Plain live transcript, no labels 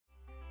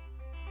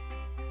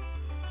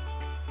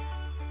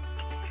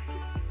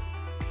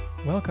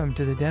Welcome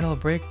to the Dental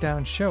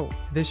Breakdown Show.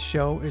 This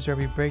show is where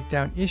we break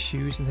down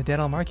issues in the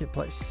dental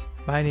marketplace.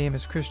 My name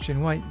is Christian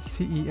White,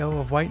 CEO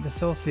of White &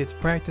 Associates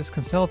Practice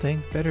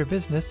Consulting, Better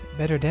Business,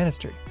 Better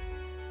Dentistry.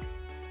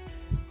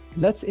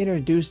 Let's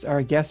introduce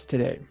our guest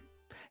today,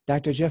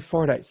 Dr. Jeff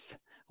Fordyce.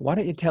 Why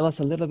don't you tell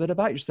us a little bit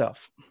about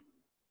yourself?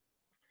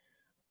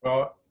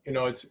 Well,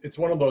 it's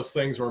one of those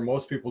things where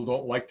most people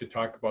don't like to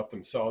talk about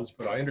themselves,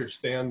 but I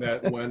understand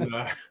that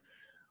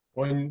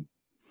when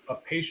a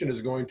patient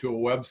is going to a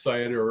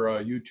website or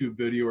a YouTube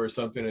video or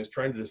something and is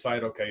trying to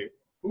decide, okay,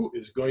 who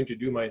is going to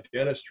do my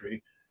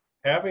dentistry,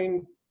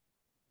 having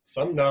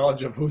some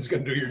knowledge of who's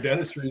going to do your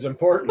dentistry is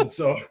important.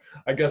 So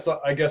I guess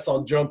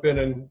I'll jump in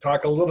and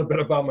talk a little bit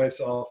about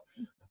myself.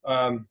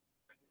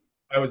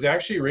 I was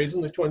actually raised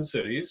in the Twin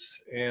Cities,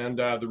 and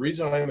the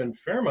reason I'm in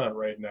Fairmont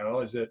right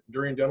now is that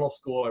during dental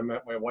school, I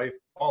met my wife,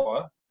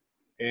 Paula,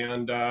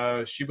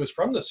 and she was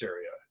from this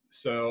area.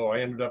 So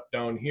I ended up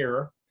down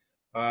here,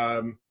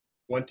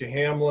 went to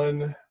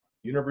Hamlin,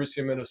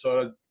 University of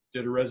Minnesota,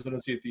 did a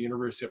residency at the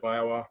University of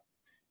Iowa,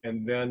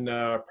 and then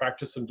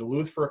practiced in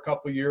Duluth for a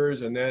couple of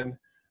years, and then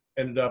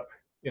ended up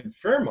in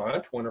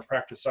Fairmont when a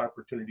practice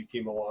opportunity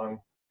came along.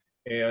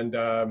 And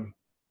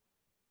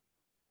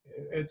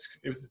it's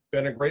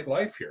been a great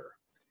life here,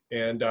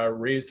 and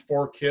raised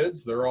 4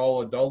 kids. They're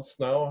all adults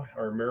now,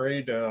 are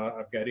married.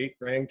 I've got 8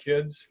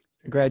 grandkids.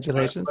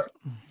 Congratulations.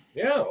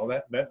 Yeah,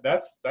 well,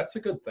 that's a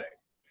good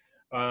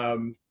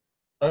thing.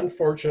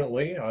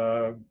 Unfortunately,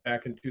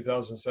 back in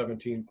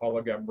 2017,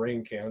 Paula got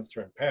brain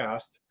cancer and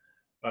passed.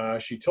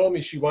 She told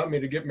me she wanted me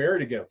to get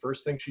married again.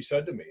 First thing she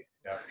said to me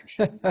after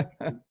she got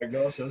the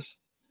diagnosis.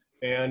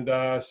 And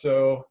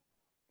so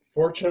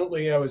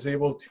fortunately, I was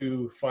able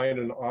to find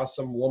an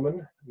awesome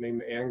woman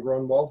named Ann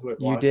Grunwald who had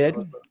lost her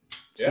husband.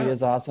 She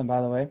is awesome,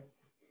 by the way.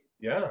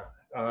 Yeah,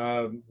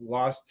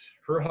 lost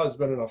her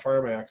husband in a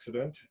farm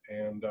accident,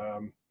 and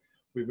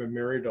we've been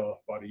married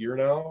about a year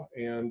now,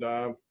 and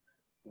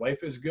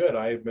life is good.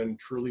 I have been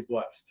truly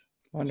blessed.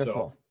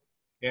 Wonderful.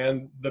 So,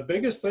 and the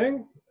biggest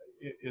thing,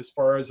 as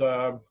far as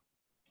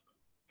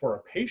for a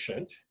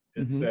patient,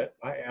 is that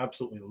I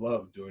absolutely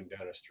love doing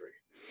dentistry.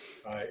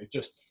 It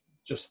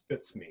just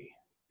fits me.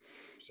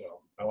 So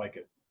I like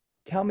it.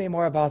 Tell me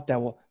more about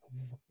that. Well,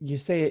 you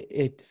say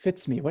it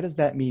fits me. What does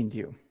that mean to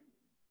you?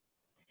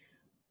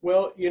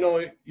 Well, you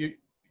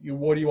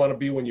what do you want to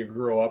be when you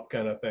grow up,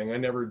 kind of thing. I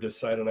never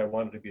decided I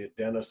wanted to be a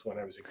dentist when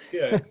I was a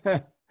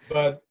kid.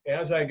 But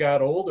as I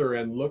got older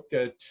and looked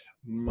at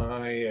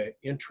my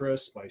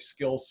interests, my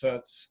skill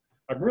sets,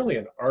 I'm really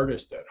an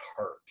artist at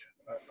heart.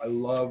 I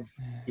love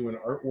doing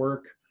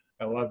artwork.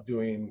 I love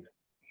doing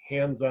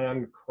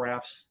hands-on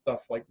craft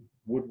stuff like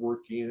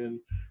woodworking and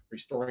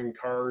restoring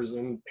cars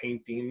and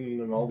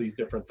painting and all these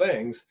different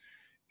things.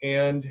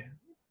 And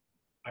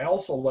I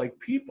also like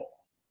people.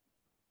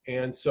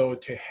 And so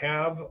to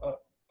have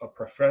a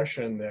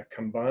profession that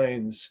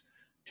combines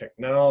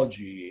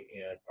technology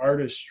and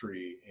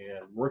artistry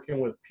and working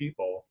with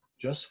people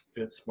just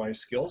fits my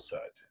skill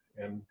set.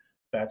 And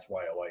that's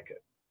why I like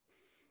it.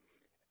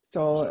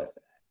 So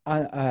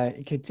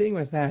continuing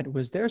with that,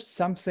 was there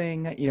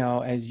something,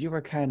 as you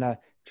were kind of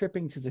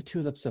tripping to the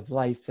tulips of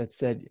life that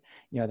said,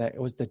 that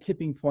it was the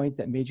tipping point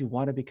that made you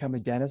want to become a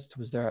dentist?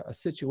 Was there a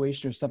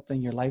situation or something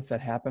in your life that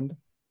happened?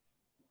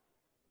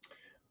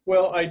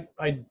 Well,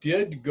 I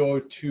did go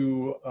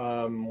to,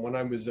 when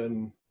I was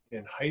in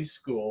high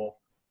school,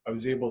 I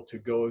was able to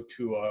go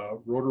to a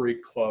Rotary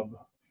Club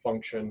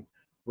function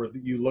where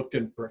you looked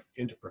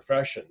into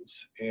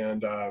professions.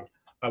 And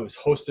I was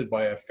hosted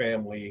by a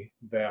family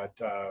that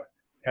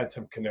had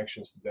some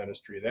connections to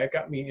dentistry. That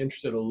got me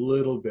interested a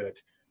little bit,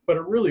 but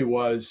it really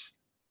was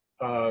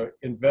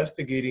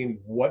investigating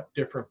what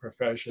different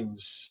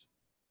professions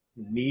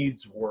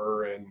needs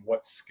were and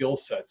what skill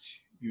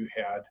sets you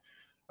had.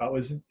 It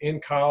was in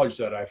college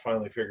that I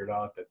finally figured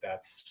out that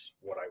that's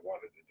what I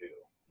wanted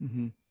to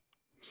do.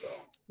 So,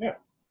 yeah.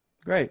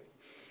 Great.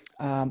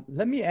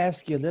 Let me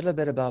ask you a little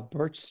bit about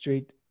Birch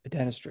Street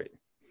Dentistry.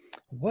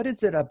 What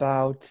is it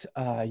about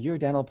your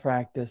dental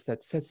practice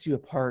that sets you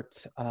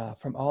apart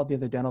from all the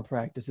other dental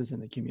practices in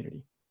the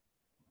community?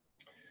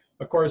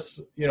 Of course,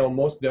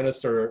 most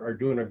dentists are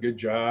doing a good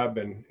job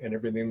and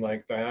everything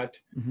like that.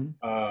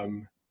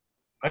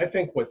 I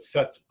think what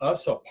sets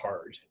us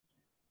apart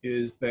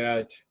is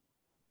that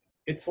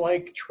it's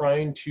like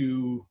trying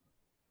to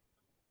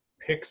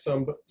pick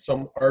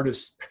some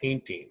artist's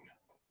painting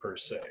per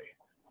se.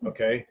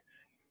 Okay,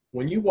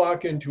 when you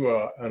walk into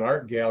an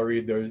art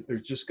gallery,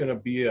 there's just going to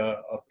be a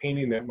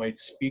painting that might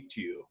speak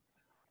to you.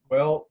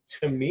 Well,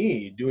 to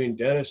me, doing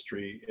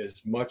dentistry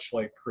is much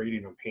like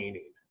creating a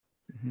painting.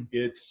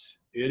 It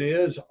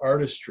is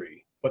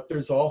artistry, but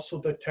there's also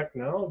the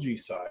technology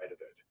side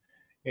of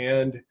it,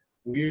 and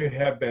we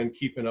have been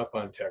keeping up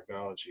on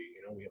technology.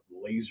 We have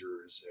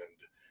lasers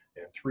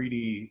and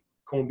 3D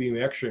cone beam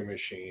X-ray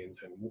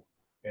machines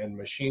and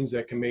machines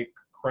that can make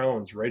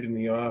crowns right in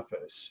the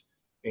office,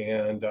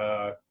 and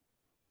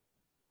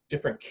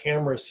different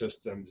camera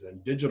systems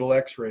and digital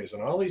X-rays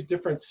and all these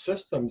different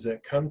systems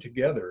that come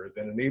together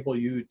that enable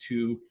you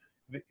to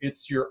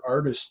it's your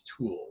artist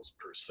tools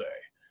per se.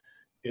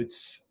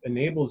 It's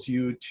enables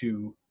you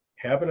to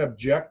have an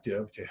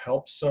objective to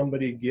help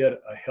somebody get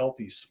a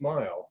healthy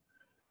smile.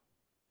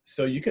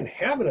 So you can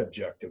have an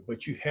objective,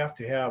 but you have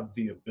to have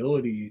the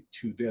ability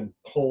to then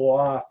pull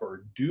off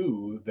or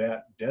do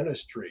that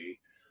dentistry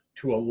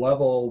to a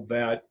level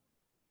that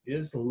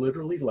is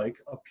literally like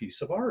a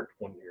piece of art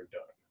when you're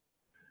done.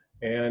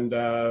 And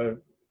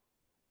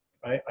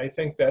I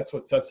think that's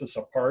what sets us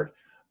apart.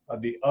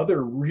 The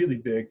other really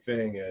big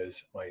thing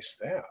is my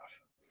staff.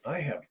 I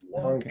have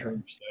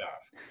long-term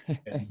staff,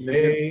 and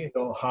they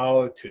know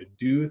how to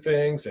do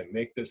things and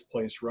make this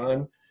place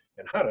run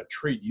and how to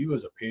treat you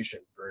as a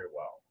patient very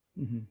well.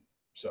 Mm-hmm.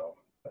 So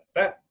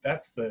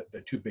that's the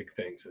two big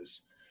things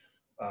is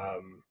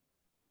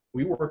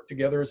we work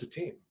together as a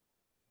team.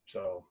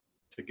 So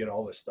to get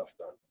all this stuff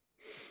done.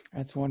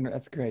 That's wonderful.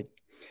 That's great.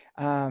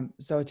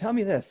 So tell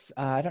me this.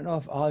 I don't know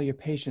if all your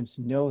patients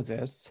know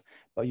this,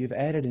 but you've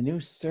added a new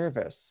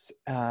service,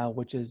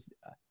 which is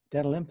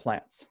dental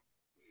implants.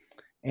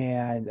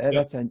 And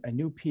that's a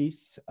new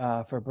piece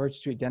for Birch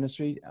Street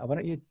Dentistry. Why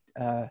don't you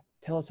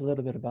tell us a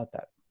little bit about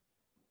that?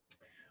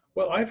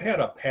 Well, I've had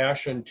a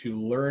passion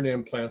to learn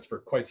implants for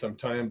quite some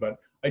time, but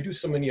I do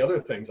so many other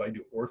things. I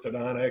do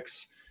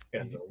orthodontics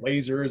and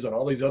lasers and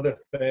all these other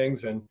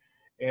things.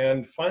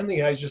 And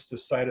finally, I just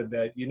decided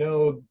that, you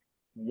know,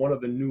 one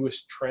of the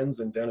newest trends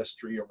in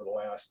dentistry over the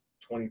last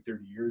 20,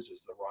 30 years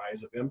is the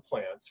rise of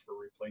implants for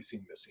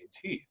replacing missing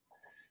teeth.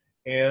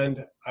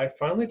 And I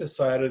finally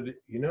decided,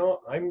 you know,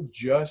 I'm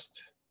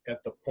just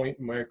at the point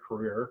in my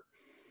career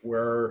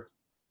where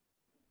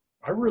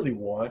I really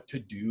want to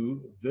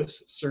do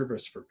this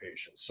service for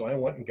patients. So I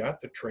went and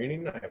got the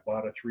training. I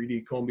bought a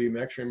 3D cone beam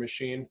x-ray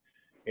machine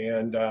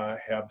and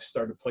have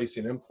started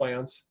placing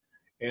implants.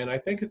 And I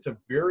think it's a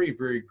very,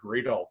 very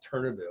great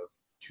alternative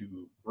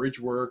to bridge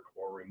work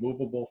or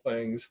removable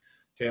things.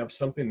 To have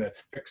something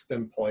that's fixed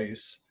in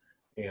place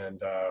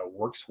and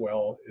works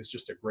well is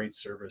just a great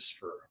service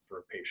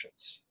for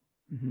patients.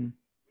 Mm-hmm.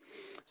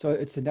 So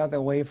it's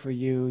another way for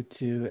you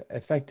to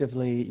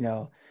effectively, you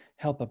know,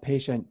 help a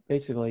patient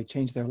basically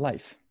change their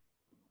life.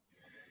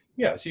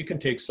 Yes, you can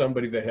take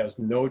somebody that has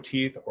no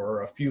teeth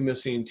or a few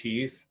missing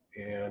teeth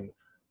and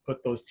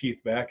put those teeth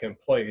back in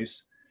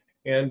place.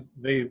 And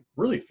they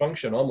really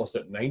function almost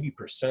at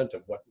 90%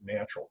 of what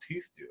natural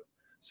teeth do.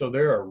 So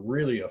they're a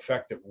really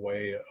effective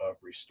way of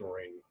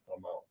restoring a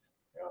mouth.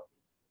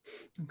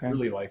 Yeah. Okay.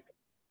 Really like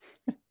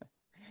it.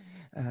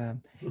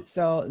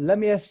 So let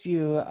me ask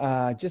you,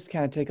 just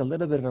kind of take a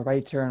little bit of a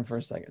right turn for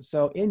a second.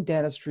 So in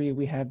dentistry,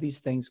 we have these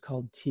things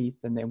called teeth,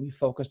 and then we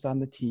focus on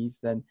the teeth.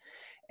 But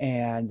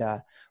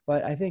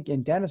I think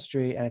in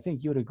dentistry, and I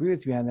think you would agree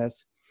with me on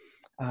this,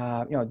 you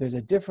know, there's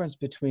a difference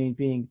between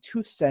being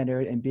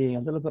tooth-centered and being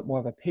a little bit more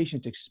of a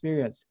patient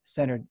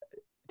experience-centered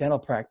dental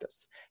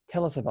practice.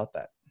 Tell us about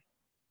that.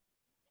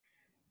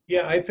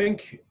 Yeah, I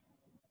think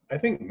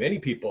many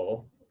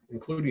people,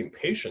 including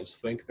patients,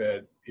 think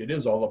that it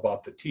is all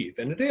about the teeth,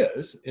 and it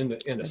is in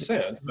a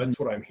sense. That's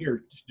what I'm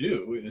here to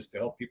do, is to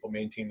help people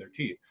maintain their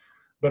teeth.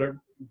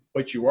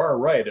 But you are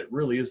right; it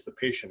really is the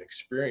patient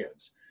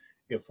experience.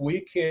 If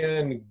we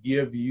can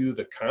give you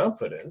the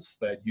confidence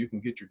that you can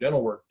get your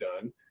dental work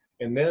done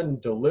and then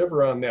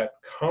deliver on that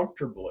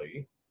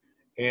comfortably,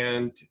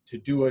 and to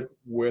do it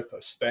with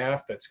a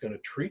staff that's going to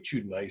treat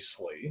you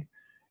nicely,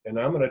 and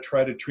I'm going to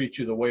try to treat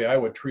you the way I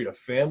would treat a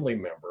family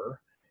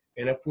member.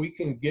 And if we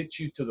can get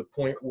you to the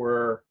point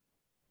where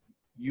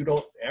you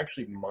don't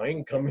actually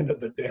mind coming to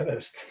the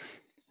dentist,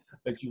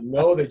 that you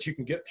know that you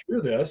can get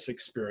through this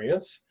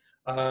experience,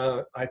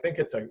 I think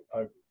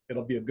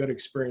it'll be a good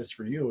experience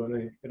for you,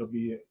 and it'll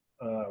be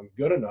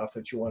good enough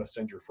that you want to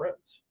send your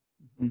friends.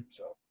 Mm-hmm.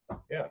 So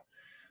yeah,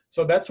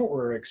 so that's what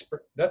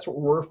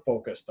we're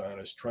focused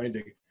on, is trying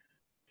to,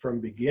 from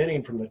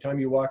the time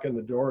you walk in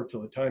the door to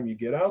the time you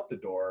get out the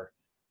door,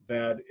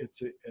 that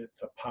it's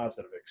a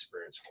positive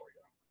experience for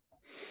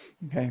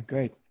you. Okay,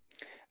 great.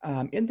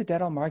 In the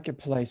dental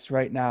marketplace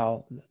right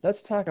now,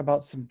 let's talk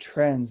about some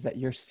trends that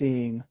you're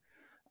seeing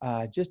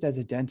just as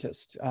a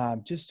dentist,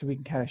 just so we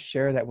can kind of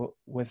share that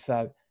with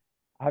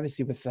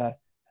obviously with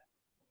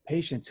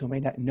patients who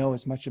may not know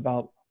as much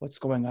about what's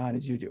going on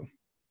as you do.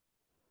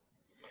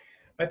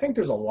 I think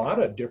there's a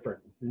lot of different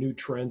new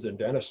trends in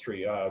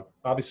dentistry.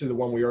 Obviously, the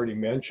one we already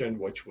mentioned,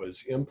 which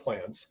was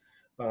implants,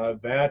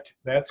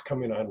 that's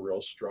coming on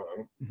real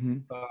strong.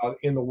 Mm-hmm.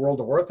 In the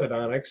world of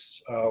orthodontics,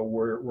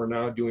 we're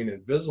now doing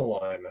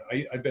Invisalign.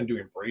 I've been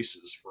doing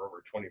braces for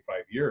over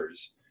 25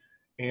 years.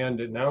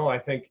 And now I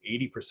think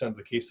 80% of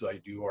the cases I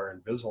do are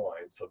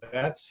Invisalign. So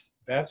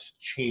that's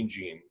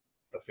changing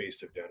the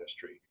face of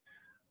dentistry.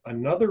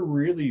 Another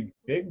really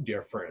big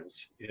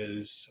difference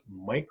is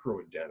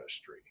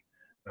microdentistry.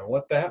 Now,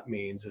 what that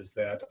means is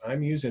that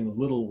I'm using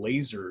little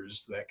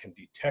lasers that can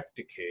detect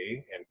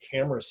decay, and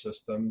camera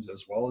systems,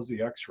 as well as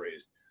the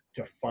x-rays,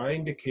 to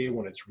find decay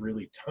when it's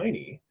really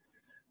tiny.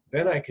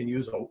 Then I can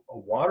use a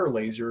water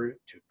laser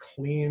to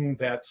clean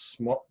that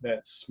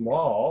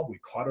small, we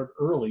caught it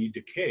early,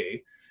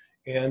 decay,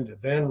 and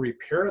then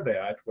repair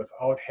that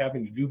without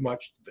having to do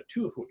much to the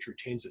tooth, which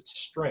retains its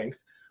strength,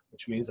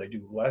 which means I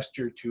do less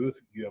to your tooth,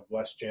 you have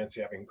less chance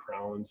of having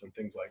crowns and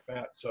things like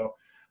that. So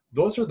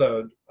those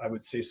are I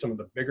would say, some of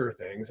the bigger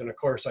things. And of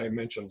course, I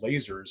mentioned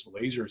lasers.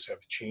 Lasers have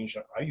changed.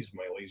 I use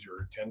my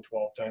laser 10,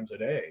 12 times a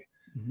day.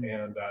 Mm-hmm.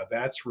 And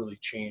that's really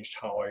changed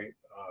how I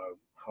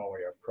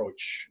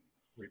approach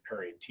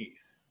repairing teeth.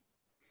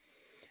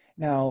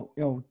 Now,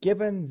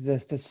 given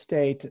the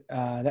state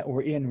that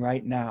we're in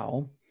right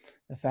now,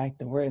 the fact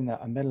that we're in the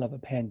middle of a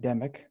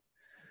pandemic,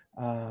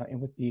 and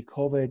with the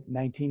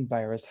COVID-19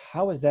 virus,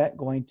 how is that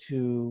going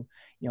to,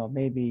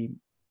 maybe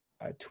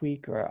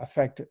tweak or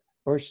affect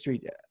Birch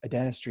Street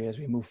dentistry as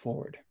we move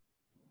forward?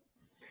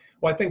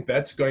 Well, I think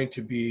that's going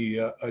to be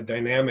a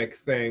dynamic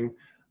thing.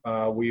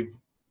 We've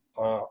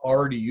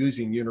already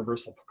using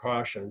universal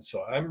precautions,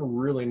 so I'm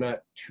really not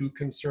too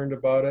concerned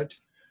about it.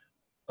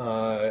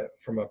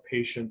 From a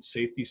patient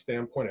safety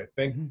standpoint, I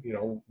think,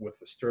 mm-hmm. With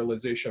the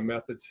sterilization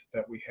methods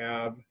that we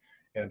have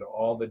and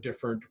all the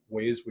different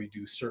ways we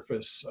do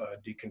surface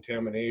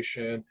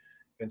decontamination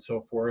and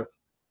so forth,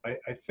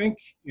 I think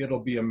it'll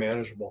be a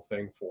manageable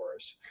thing for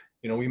us.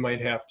 We might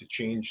have to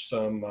change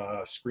some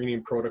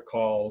screening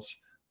protocols.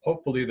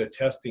 Hopefully the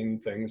testing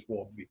things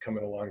will be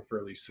coming along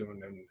fairly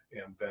soon,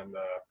 and then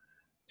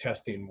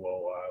testing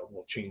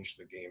will change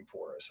the game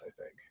for us, I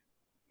think.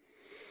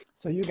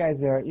 So you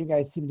guys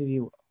seem to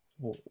be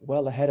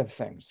well ahead of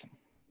things.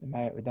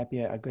 Would that be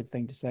a good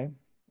thing to say?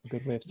 A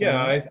good way of saying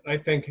it? I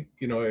think,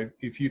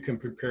 if you can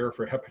prepare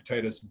for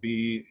hepatitis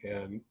B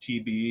and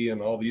TB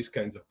and all these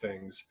kinds of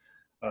things,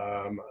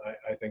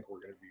 I think we're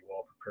going to be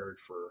well prepared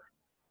for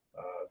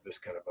this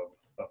kind of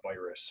a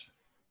virus.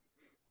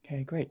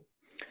 Okay, great.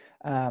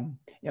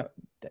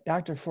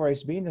 Dr.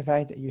 Forrest, being the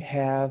fact that you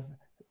have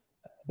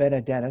been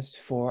a dentist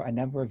for a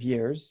number of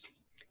years,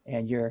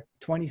 and you're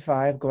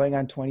 25 going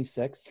on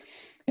 26.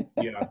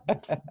 Yeah.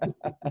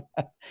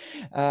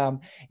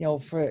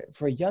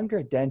 For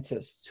younger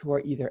dentists who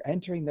are either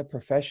entering the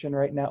profession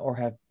right now or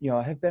have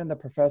been in the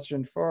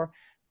profession for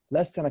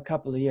less than a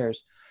couple of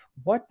years,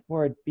 what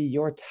would be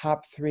your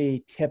top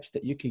 3 tips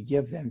that you could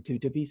give them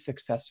to be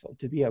successful,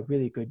 to be a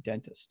really good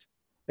dentist,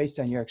 based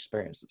on your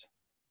experiences?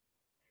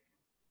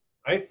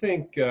 I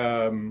think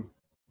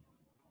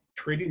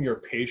treating your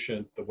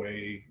patient the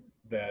way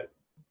that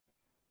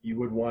you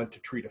would want to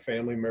treat a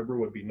family member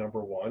would be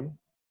number 1.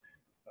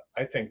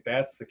 I think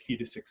that's the key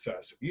to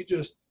success. If you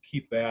just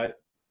keep that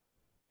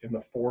in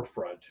the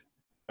forefront,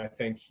 I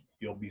think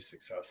you'll be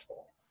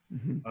successful.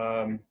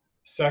 Mm-hmm.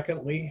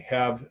 Secondly,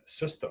 have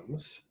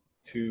systems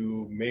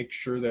to make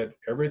sure that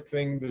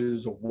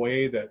there's a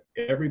way that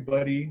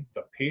everybody,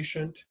 the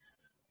patient,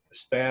 the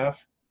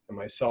staff, and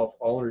myself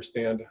all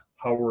understand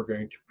how we're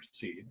going to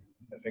proceed.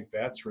 I think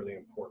that's really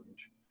important.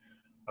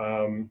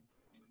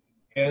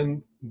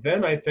 And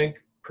then I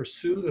think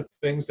pursue the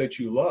things that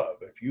you love.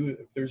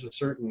 If there's a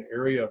certain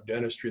area of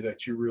dentistry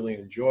that you really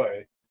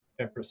enjoy,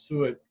 and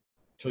pursue it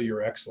till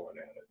you're excellent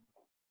at it.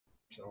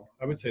 So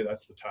I would say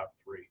that's the top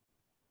 3.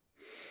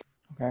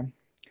 Okay.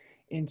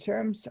 In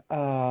terms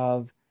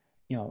of,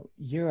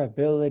 your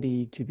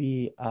ability to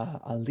be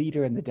a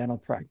leader in the dental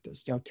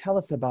practice, tell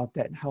us about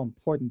that and how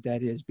important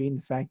that is, being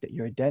the fact that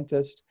you're a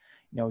dentist,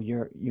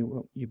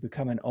 you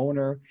become an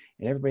owner,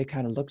 and everybody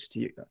kind of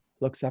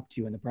looks up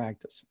to you in the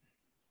practice.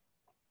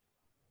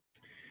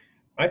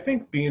 I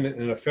think being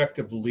an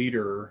effective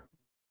leader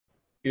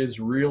is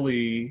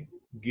really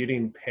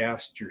getting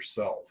past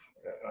yourself.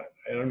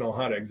 I don't know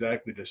how to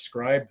exactly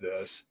describe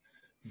this,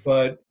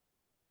 but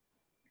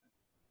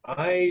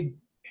I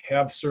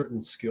have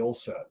certain skill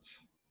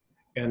sets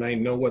and I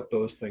know what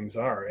those things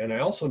are. And I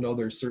also know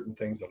there's certain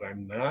things that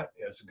I'm not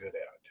as good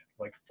at,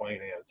 like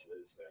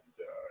finances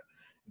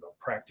and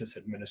practice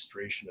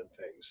administration and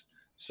things.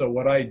 So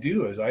what I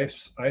do is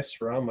I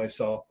surround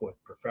myself with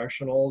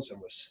professionals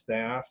and with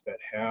staff that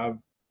have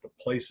the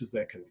places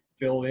that can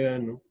fill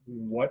in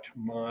what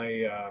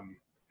my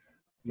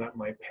not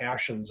my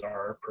passions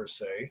are per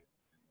se,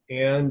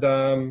 and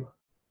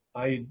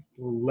I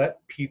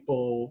let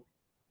people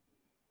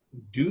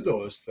do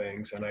those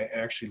things, and I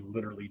actually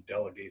literally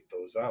delegate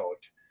those out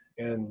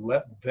and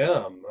let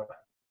them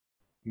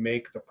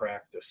make the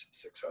practice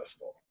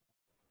successful.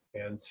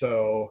 And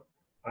so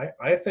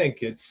I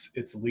think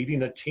it's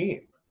leading a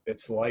team.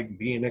 It's like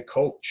being a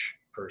coach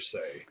per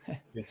se.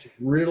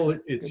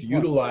 It's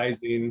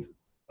utilizing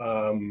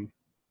the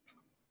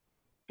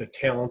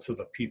talents of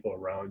the people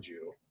around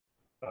you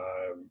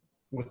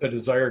with the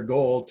desired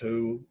goal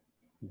to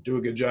do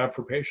a good job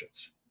for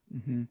patients.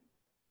 Mm-hmm.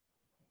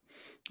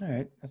 All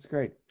right, that's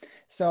great.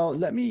 So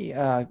let me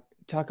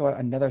talk about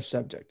another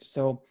subject.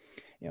 So,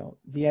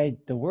 the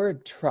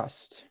word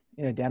trust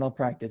in a dental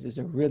practice is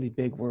a really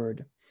big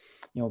word.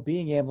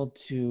 Being able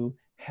to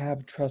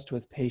have trust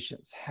with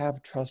patients,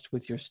 have trust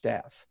with your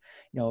staff,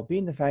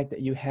 being the fact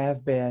that you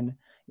have been,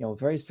 a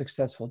very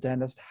successful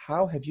dentist,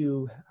 how have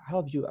you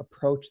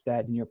approached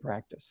that in your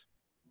practice?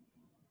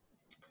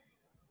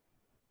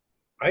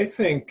 I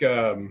think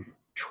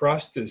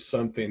trust is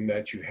something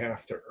that you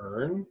have to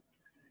earn,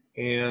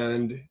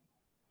 and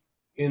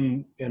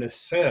in a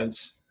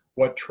sense,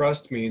 what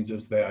trust means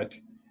is that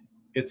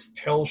it's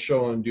tell,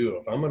 show, and do.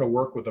 If I'm going to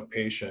work with a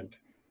patient,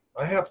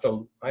 I have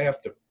to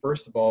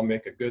first of all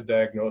make a good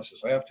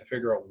diagnosis. I have to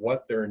figure out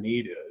what their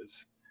need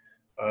is,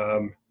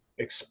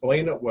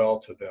 explain it well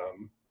to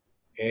them,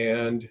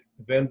 and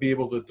then be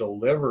able to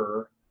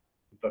deliver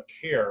the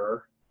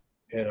care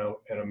in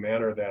a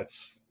manner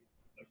that's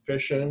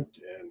efficient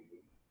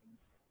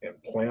and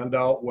planned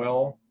out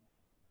well.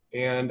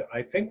 And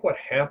I think what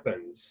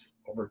happens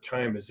over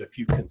time is if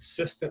you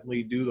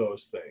consistently do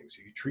those things,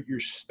 you treat your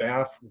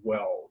staff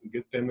well, you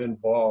get them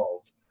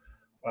involved,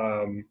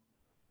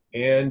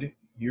 and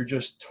you're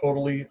just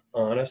totally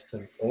honest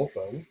and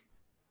open,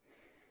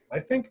 I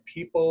think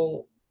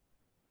people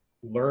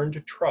learn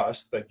to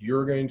trust that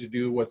you're going to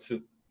do what's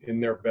in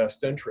their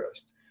best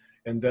interest.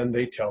 And then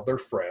they tell their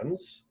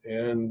friends,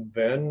 and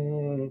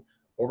then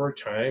over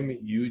time,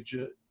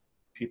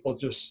 people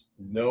just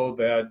know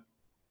that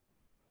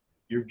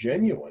you're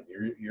genuine.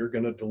 You're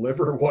going to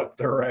deliver what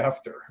they're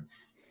after.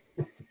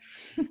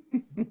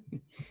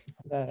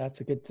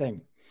 That's a good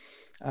thing.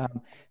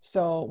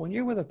 So when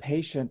you're with a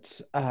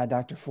patient,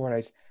 Dr.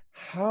 Fordyce,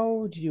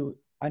 how do you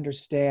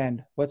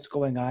understand what's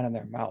going on in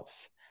their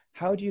mouth?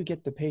 How do you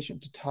get the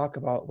patient to talk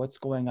about what's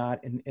going on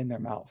in their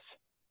mouth?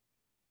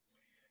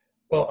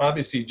 Well,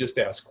 obviously, just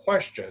ask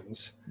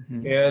questions.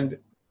 Mm-hmm. And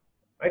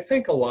I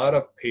think a lot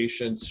of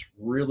patients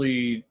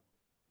really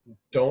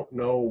don't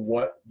know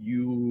what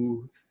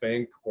you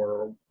think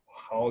or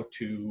how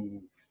to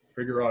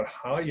figure out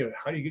how you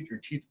get your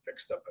teeth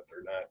fixed up if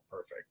they're not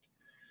perfect.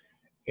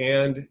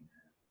 And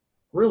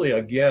really,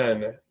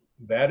 again,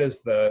 that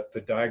is the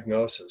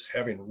diagnosis,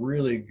 having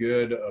really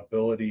good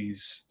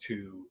abilities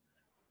to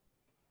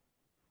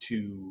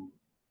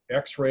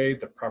x-ray,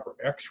 the proper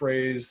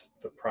x-rays,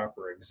 the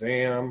proper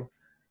exam,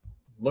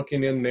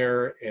 looking in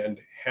there and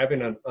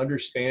having an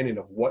understanding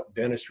of what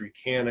dentistry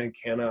can and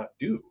cannot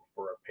do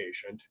for a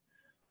patient.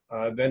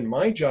 Then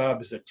my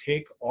job is to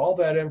take all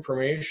that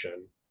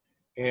information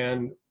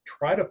and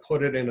try to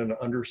put it in an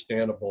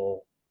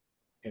understandable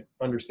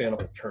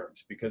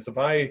terms. Because if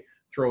I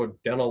throw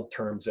dental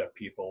terms at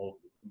people,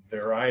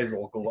 their eyes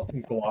will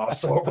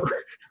gloss over.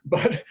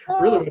 But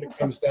really what it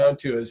comes down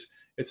to is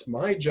it's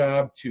my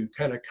job to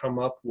kind of come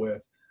up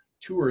with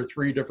 2 or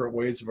 3 different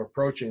ways of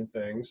approaching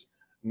things,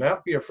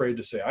 not be afraid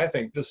to say, I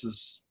think this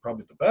is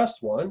probably the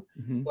best one,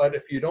 mm-hmm. But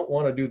if you don't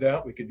want to do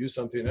that, we could do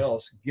something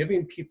else.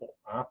 Giving people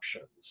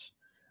options,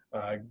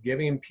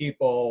 giving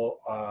people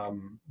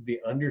the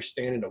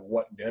understanding of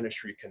what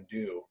dentistry can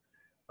do.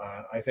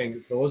 I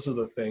think those are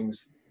the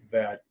things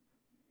that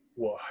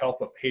will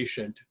help a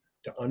patient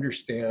to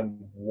understand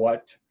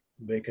what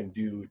they can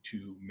do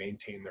to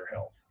maintain their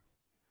health.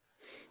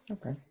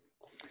 Okay.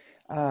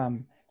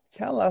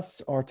 Tell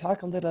us or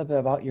talk a little bit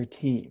about your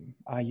team.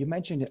 You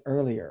mentioned it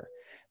earlier,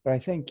 but I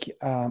think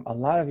a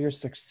lot of your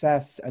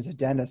success as a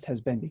dentist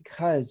has been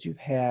because you've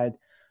had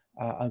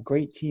a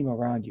great team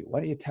around you. Why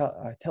don't you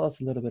tell us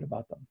a little bit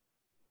about them?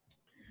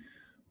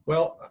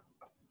 Well,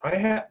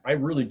 I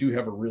really do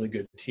have a really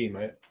good team.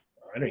 I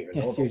don't even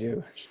know. Yes, you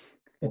do.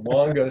 The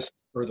longest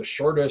or the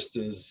shortest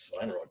is,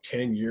 I don't know,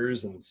 10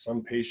 years. And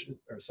some patients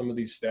or some of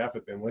these staff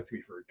have been with me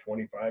for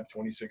 25,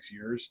 26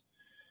 years.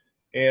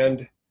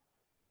 And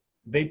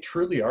they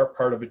truly are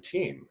part of a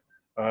team.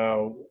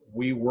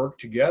 We work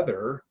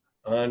together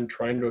on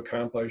trying to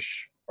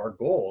accomplish our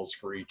goals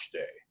for each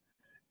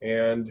day.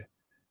 And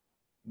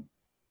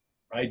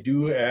I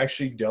do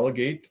actually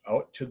delegate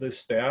out to the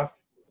staff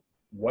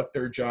what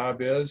their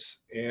job is,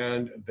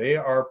 and they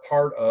are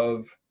part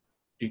of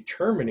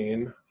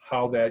determining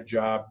how that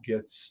job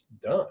gets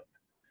done.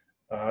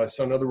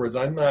 So in other words,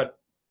 I'm not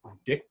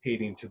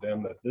dictating to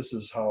them that this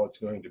is how it's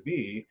going to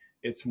be.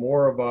 It's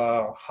more of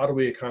a, how do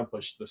we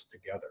accomplish this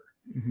together?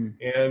 Mm-hmm.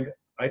 And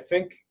I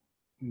think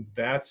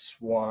that's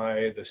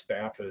why the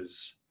staff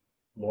is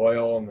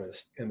loyal,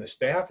 and the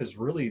staff is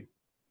really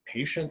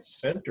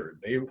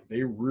patient-centered.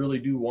 They really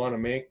do want to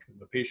make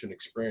the patient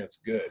experience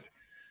good.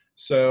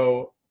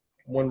 So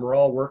when we're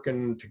all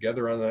working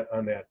together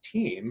on that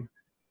team,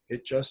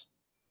 it just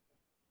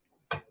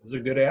is a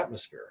good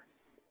atmosphere.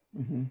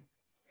 Mm-hmm.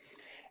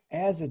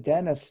 As a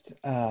dentist,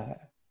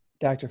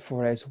 Dr.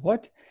 Fordyce,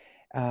 what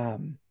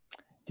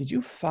did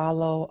you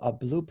follow a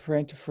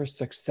blueprint for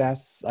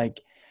success,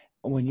 like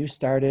when you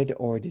started,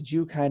 or did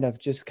you kind of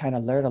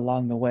learn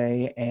along the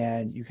way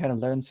and you kind of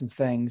learned some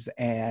things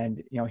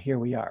and, here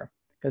we are?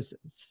 Because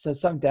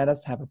some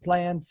dentists have a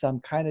plan, some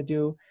kind of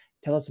do.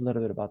 Tell us a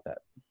little bit about that.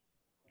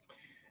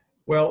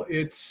 Well,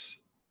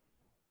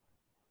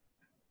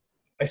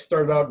 I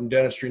started out in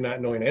dentistry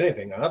not knowing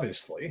anything,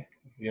 obviously.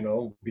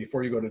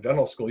 Before you go to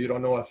dental school, you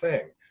don't know a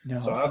thing. No.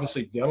 So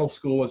obviously dental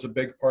school was a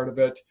big part of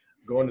it.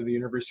 Going to the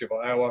University of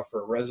Iowa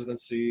for a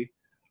residency.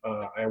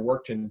 I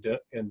worked in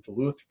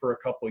Duluth for a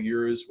couple of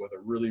years with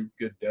a really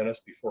good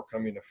dentist before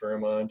coming to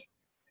Fairmont.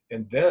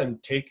 And then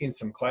taking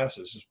some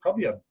classes. There's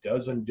probably a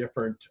dozen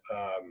different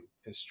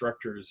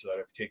instructors that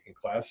I've taken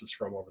classes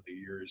from over the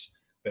years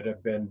that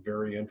have been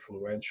very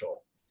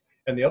influential.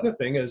 And the other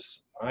thing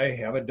is I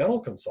have a dental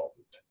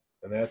consultant.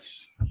 and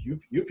that's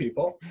you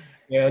people.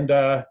 And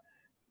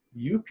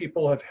you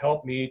people have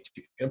helped me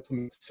to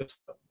implement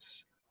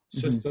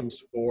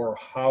systems for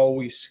how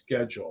we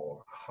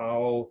schedule,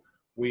 how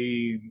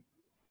we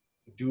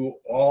do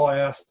all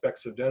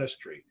aspects of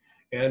dentistry.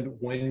 And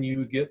when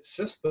you get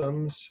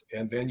systems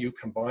and then you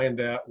combine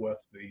that with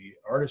the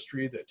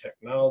artistry, the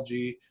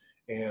technology,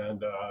 and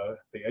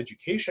the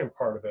education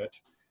part of it,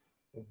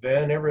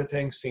 then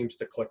everything seems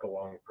to click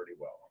along pretty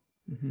well.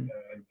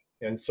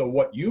 And so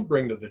what you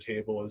bring to the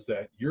table is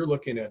that you're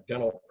looking at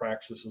dental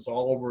practices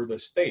all over the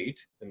state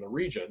and the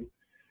region,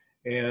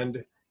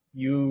 and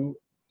you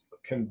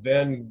can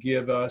then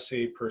give us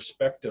a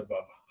perspective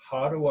of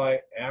how do I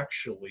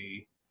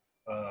actually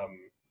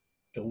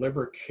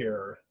deliver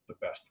care the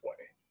best way.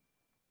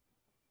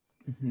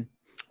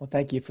 Well,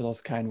 thank you for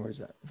those kind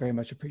words. Very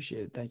much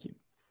appreciated. Thank you.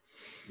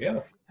 Yeah.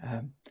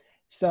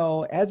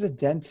 So as a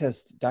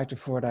dentist, Dr.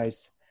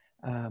 Fordyce,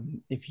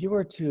 if you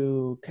were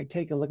to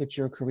take a look at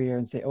your career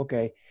and say,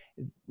 okay,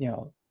 you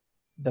know,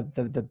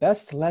 the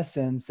best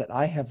lessons that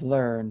I have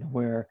learned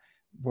were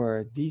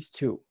these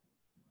two,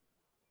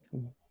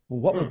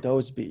 what would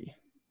those be?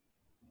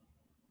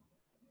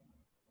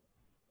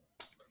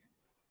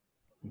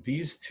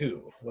 These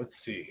two, let's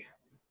see.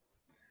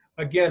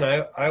 Again,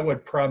 I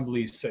would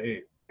probably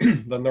say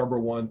the number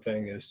one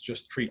thing is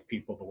just treat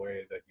people the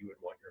way that you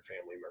would want your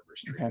family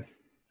members treated. Okay.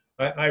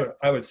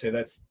 I would say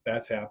that's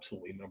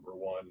absolutely number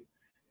one.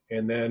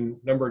 And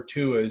then number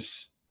two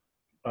is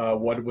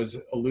what was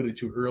alluded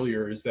to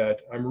earlier, is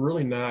that I'm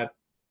really not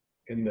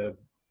in the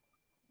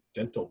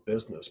dental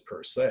business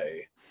per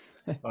se.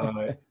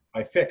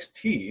 I fix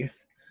teeth,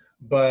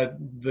 but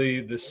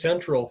the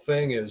central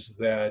thing is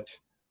that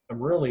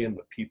I'm really in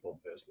the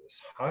people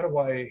business. How do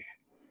I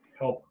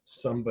help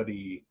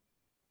somebody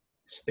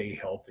stay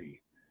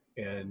healthy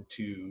and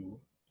to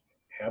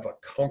have a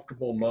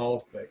comfortable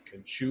mouth that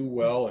can chew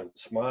well and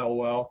smile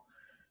well?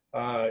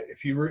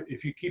 If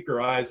you keep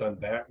your eyes on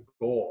that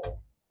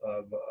goal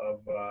of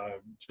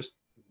just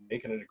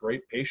making it a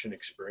great patient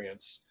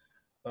experience,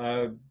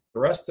 the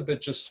rest of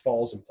it just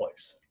falls in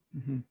place.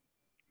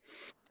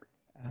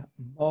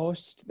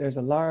 There's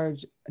a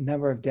large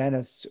number of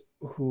dentists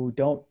who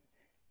don't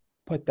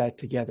put that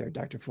together,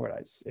 Dr.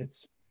 Fordyce.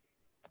 It's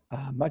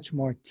much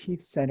more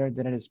teeth-centered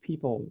than it is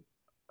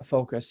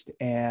people-focused,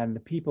 and the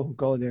people who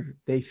go there,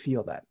 they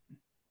feel that.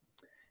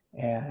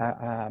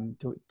 And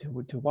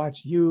to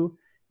watch you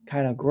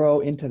kind of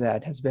grow into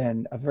that has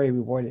been a very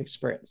rewarding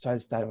experience. So I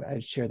just thought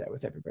I'd share that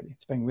with everybody.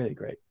 It's been really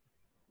great.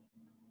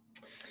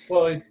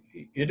 Well,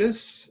 it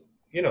is,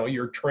 you know,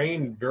 you're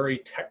trained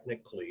very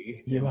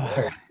technically. You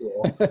are.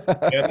 School,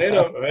 and they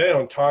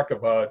don't talk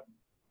about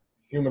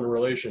human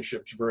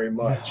relationships very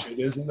much. No. It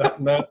is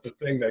not the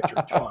thing that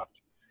you're taught.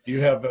 You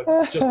have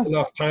just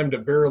enough time to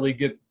barely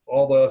get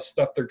all the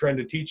stuff they're trying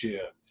to teach you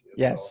in.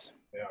 Yes. So,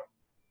 yeah.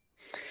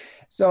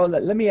 So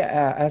let me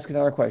ask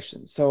another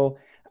question. So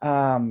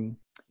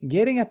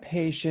getting a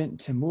patient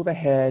to move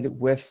ahead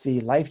with the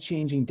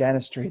life-changing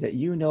dentistry that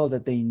you know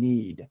that they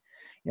need,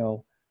 you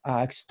know,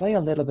 explain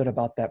a little bit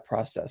about that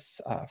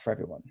process for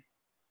everyone.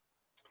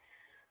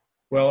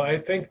 Well, I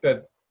think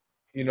that,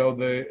 you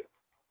know,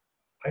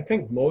 I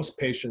think most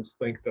patients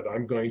think that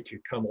I'm going to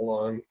come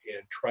along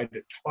and try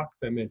to talk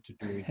them into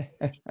doing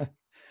it.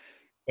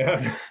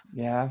 And,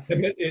 yeah.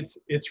 And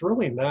it's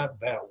really not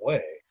that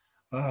way.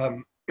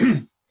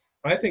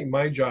 I think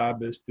my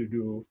job is to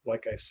do,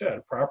 like I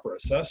said, proper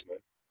assessment,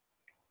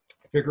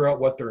 figure out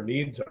what their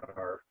needs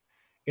are,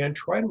 and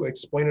try to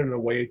explain it in a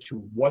way to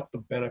what the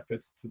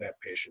benefits to that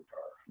patient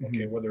are.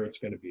 Okay, whether it's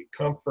going to be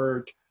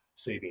comfort,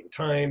 saving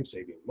time,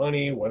 saving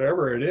money,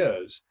 whatever it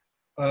is.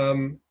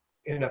 And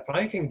if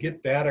I can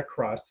get that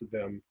across to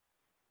them,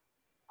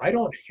 I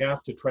don't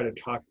have to try to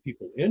talk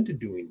people into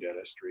doing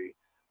dentistry.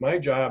 My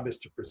job is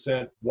to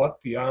present what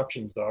the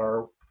options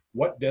are,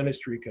 what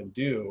dentistry can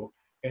do,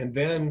 and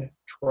then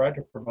try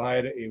to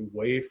provide a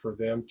way for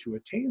them to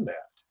attain that.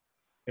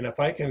 And if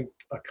I can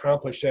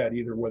accomplish that,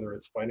 either whether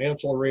it's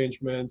financial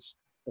arrangements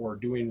or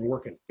doing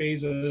work in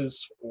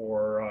phases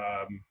or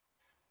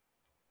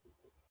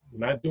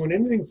not doing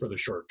anything for the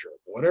short term,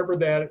 whatever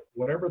that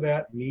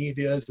need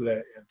is,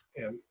 that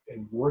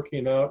and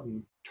working out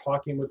and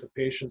talking with the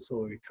patient so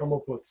we come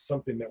up with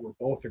something that we're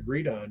both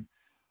agreed on.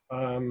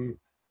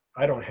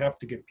 I don't have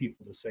to get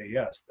people to say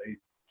yes. They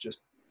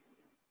just,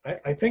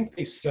 I think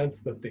they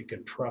sense that they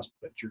can trust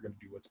that you're going to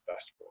do what's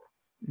best for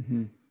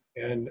them.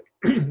 And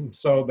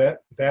so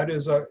that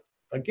is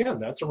again,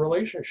 that's a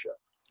relationship.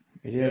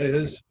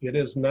 It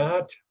is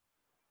not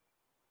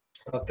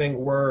a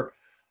thing where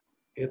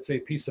it's a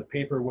piece of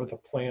paper with a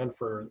plan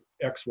for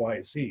X,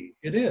 Y, Z.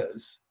 It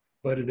is,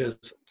 but it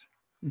isn't.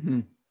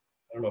 I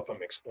don't know if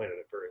I'm explaining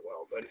it very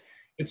well, but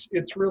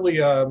it's really,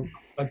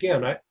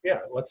 again,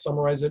 let's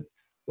summarize it.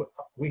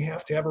 We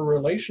have to have a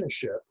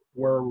relationship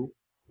where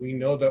we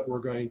know that we're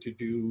going to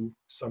do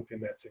something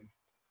that's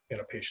in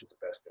a patient's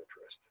best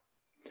interest.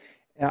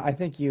 Yeah, I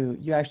think you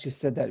actually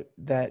said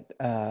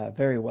that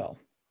very well.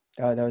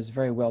 That was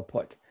very well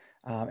put.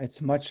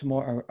 It's much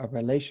more a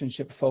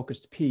relationship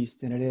focused piece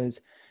than it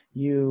is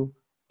you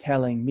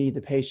telling me,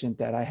 the patient,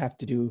 that I have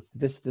to do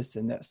this, this,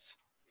 and this.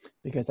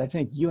 Because I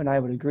think you and I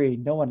would agree,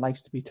 no one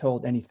likes to be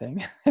told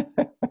anything.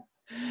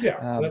 Yeah,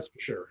 um, that's for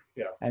sure.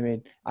 Yeah. I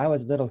mean, I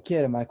was a little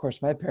kid, and of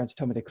course, my parents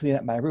told me to clean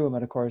up my room,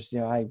 and of course,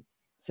 I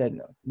said,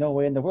 no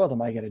way in the world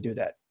am I going to do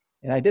that,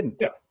 and I didn't.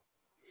 Yeah.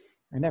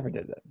 I never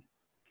did that.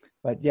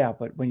 But yeah,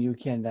 but when you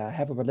can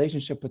have a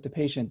relationship with the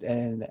patient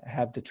and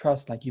have the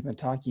trust, like you've been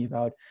talking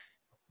about,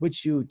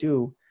 which you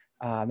do,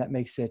 that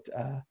makes it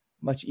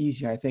much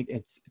easier. I think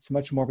it's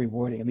much more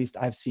rewarding. At least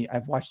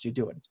I've watched you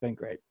do it. It's been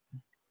great.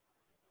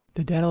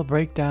 The Dental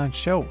Breakdown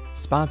Show,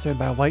 sponsored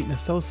by White &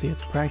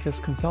 Associates Practice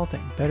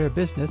Consulting. Better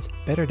business,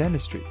 better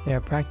dentistry. They are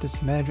a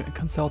practice management and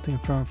consulting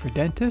firm for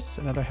dentists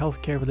and other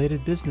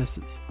healthcare-related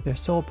businesses. Their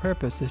sole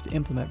purpose is to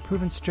implement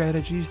proven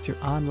strategies through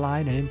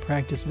online and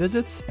in-practice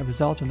visits and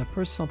result in the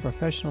personal and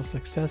professional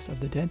success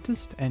of the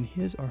dentist and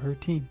his or her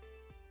team.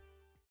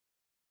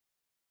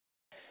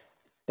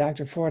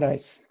 Dr.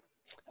 Fordyce,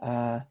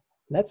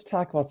 let's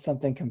talk about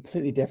something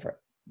completely different.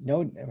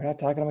 No, we're not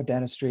talking about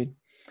dentistry.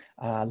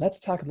 Let's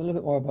talk a little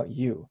bit more about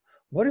you.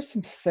 What are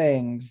some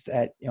things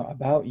that,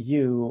 about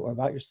you or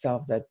about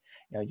yourself that,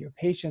 your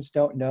patients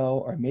don't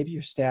know, or maybe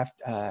your staff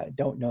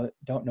don't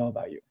know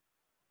about you?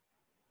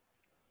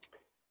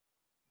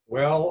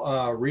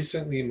 Well,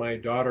 recently my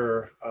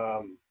daughter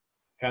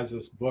has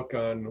this book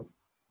on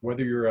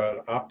whether you're an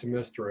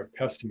optimist or a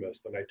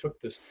pessimist, and I took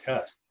this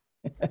test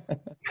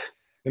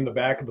in the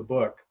back of the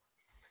book,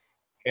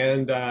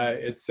 and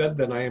it said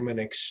that I am an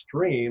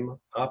extreme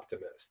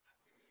optimist.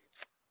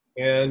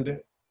 And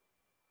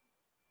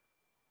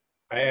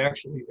I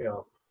actually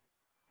am.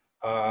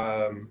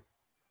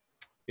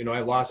 I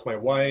lost my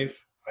wife.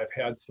 I've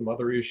had some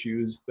other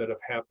issues that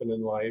have happened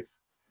in life,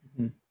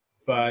 Mm-hmm.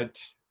 but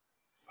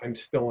I'm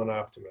still an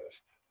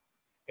optimist.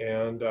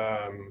 And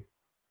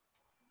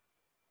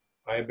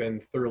I've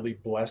been thoroughly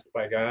blessed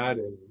by God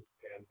and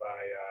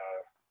by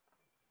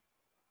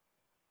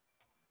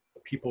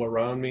the people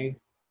around me.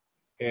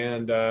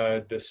 And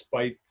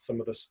despite some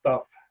of the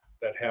stuff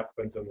that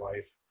happens in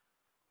life,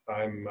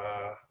 I'm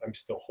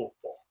still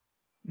hopeful.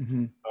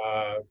 Mm-hmm.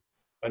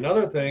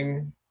 Another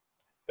thing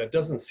that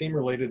doesn't seem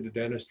related to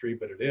dentistry,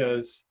 but it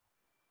is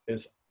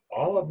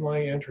all of my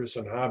interests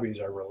and hobbies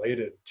are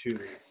related to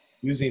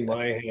using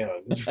my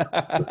hands.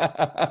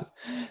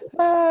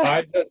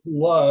 I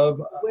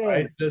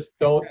just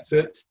don't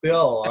sit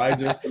still. I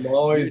just am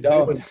always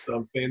doing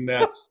something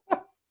that's,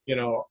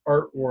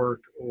 artwork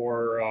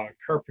or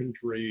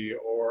carpentry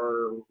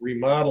or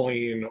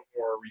remodeling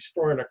or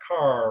restoring a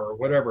car or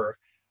whatever.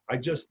 I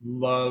just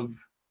love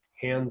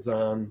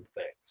hands-on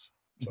things.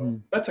 So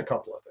that's a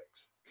couple of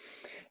things.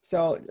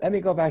 So let me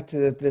go back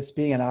to this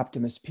being an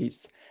optimist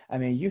piece. I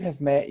mean, you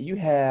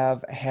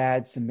have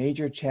had some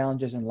major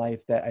challenges in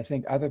life that I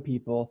think other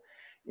people,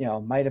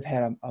 might have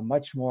had a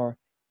much more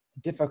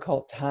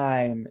difficult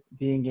time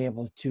being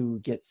able to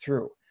get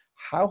through.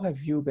 How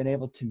have you been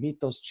able to meet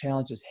those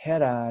challenges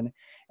head on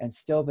and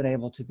still been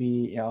able to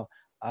be,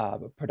 a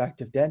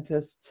productive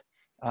dentist,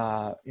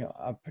 a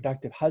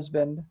productive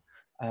husband?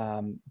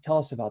 Tell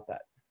us about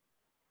that.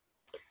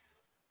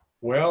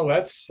 Well,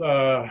 that's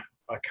a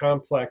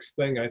complex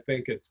thing. I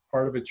think it's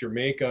part of it's your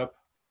makeup,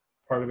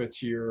 part of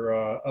it's your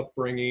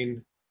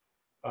upbringing.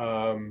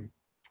 But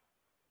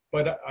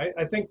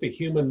I think the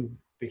human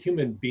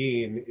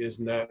being is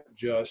not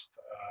just,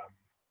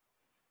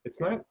 it's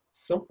not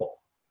simple.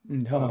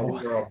 No.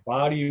 We're a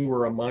body,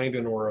 we're a mind,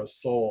 and we're a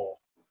soul.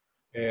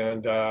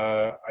 And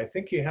I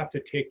think you have to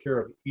take care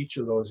of each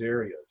of those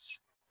areas.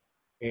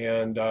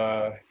 And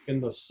in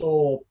the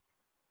soul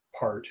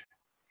part,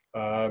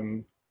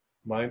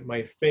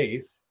 my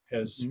faith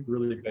has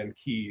really been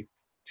key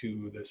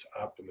to this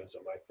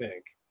optimism, I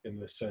think, in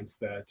the sense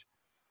that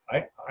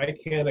I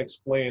can't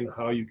explain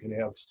how you can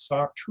have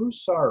true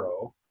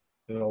sorrow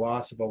in the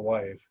loss of a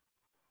wife,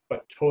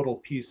 but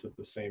total peace at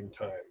the same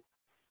time.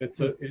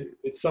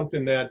 It's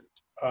something that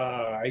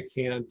I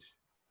can't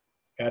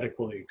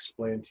adequately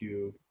explain to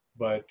you,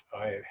 but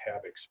I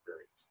have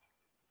experienced.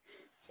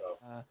 So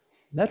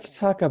let's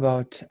talk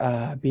about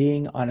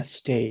being on a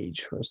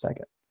stage for a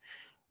second.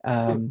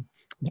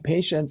 The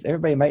patients,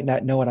 everybody might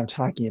not know what I'm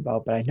talking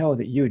about, but I know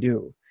that you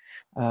do.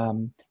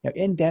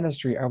 In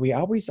dentistry, are we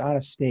always on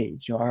a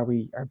stage? Are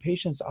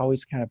patients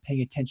always kind of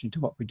paying attention to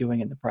what we're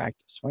doing in the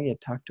practice? Why don't you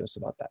talk to us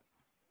about that?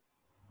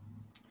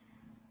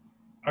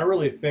 I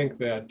really think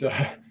that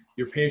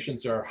your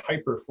patients are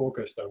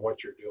hyper-focused on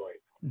what you're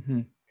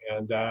doing.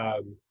 And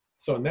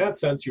so in that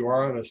sense, you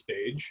are on a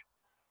stage.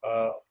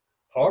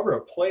 However,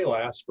 a play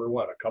lasts for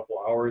a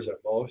couple hours at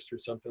most or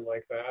something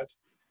like that.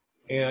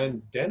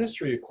 And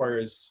dentistry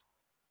requires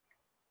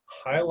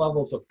high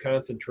levels of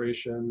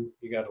concentration.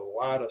 You got a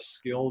lot of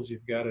skills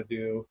you've got to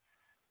do.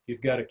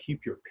 You've got to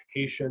keep your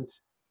patient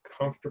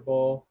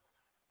comfortable.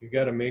 You've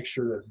got to make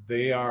sure that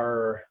they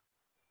are,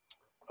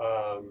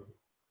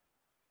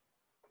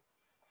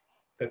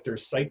 that their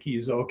psyche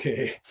is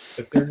okay,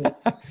 that they're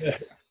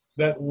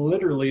that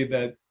literally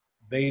that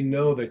they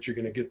know that you're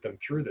going to get them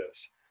through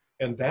this.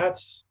 And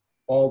that's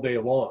all day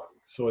long.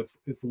 So it's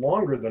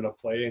longer than a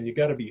play, and you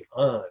got to be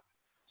on.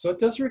 So it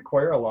does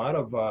require a lot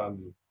of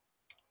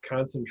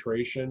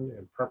concentration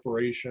and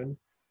preparation.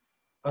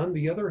 On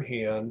the other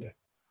hand,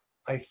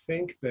 I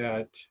think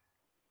that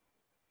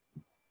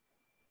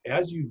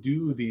as you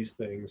do these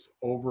things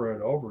over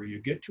and over,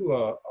 you get to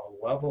a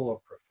level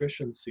of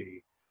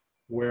proficiency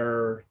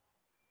where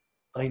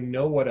I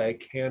know what I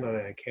can and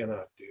I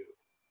cannot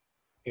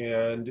do.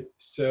 And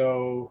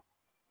so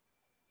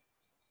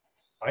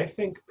I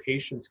think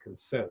patients can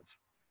sense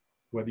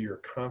whether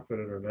you're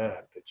confident or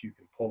not that you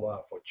can pull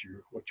off what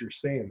you're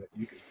saying that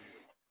you can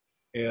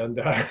do. And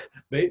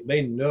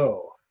they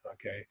know,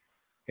 okay?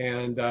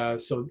 And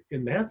so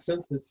in that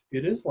sense,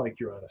 it is like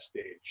you're on a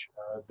stage.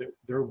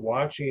 They're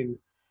watching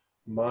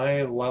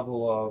my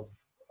level of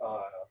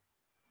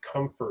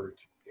comfort,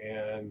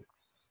 and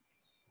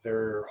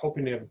they're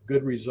hoping to have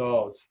good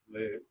results.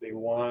 They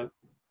want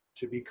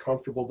to be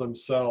comfortable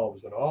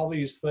themselves, and all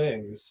these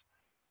things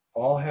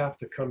all have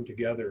to come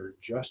together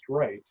just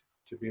right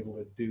to be able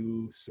to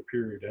do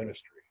superior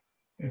dentistry.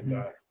 Mm-hmm.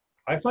 And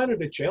I find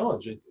it a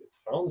challenge. It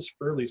sounds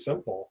fairly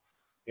simple,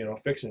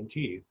 fixing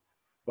teeth,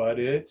 but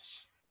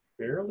it's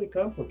fairly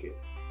complicated.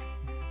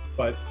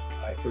 But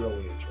I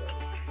thoroughly enjoy it.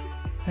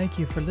 Thank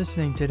you for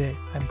listening today.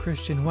 I'm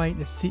Christian White,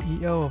 the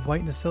CEO of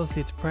White &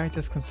 Associates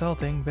Practice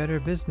Consulting, Better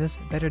Business,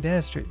 Better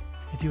Dentistry.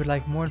 If you would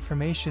like more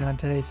information on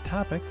today's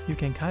topic, you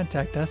can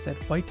contact us at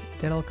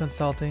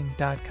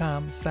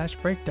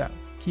whitedentalconsulting.com/breakdown.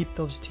 Keep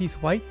those teeth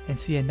white, and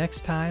see you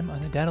next time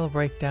on the Dental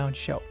Breakdown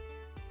Show.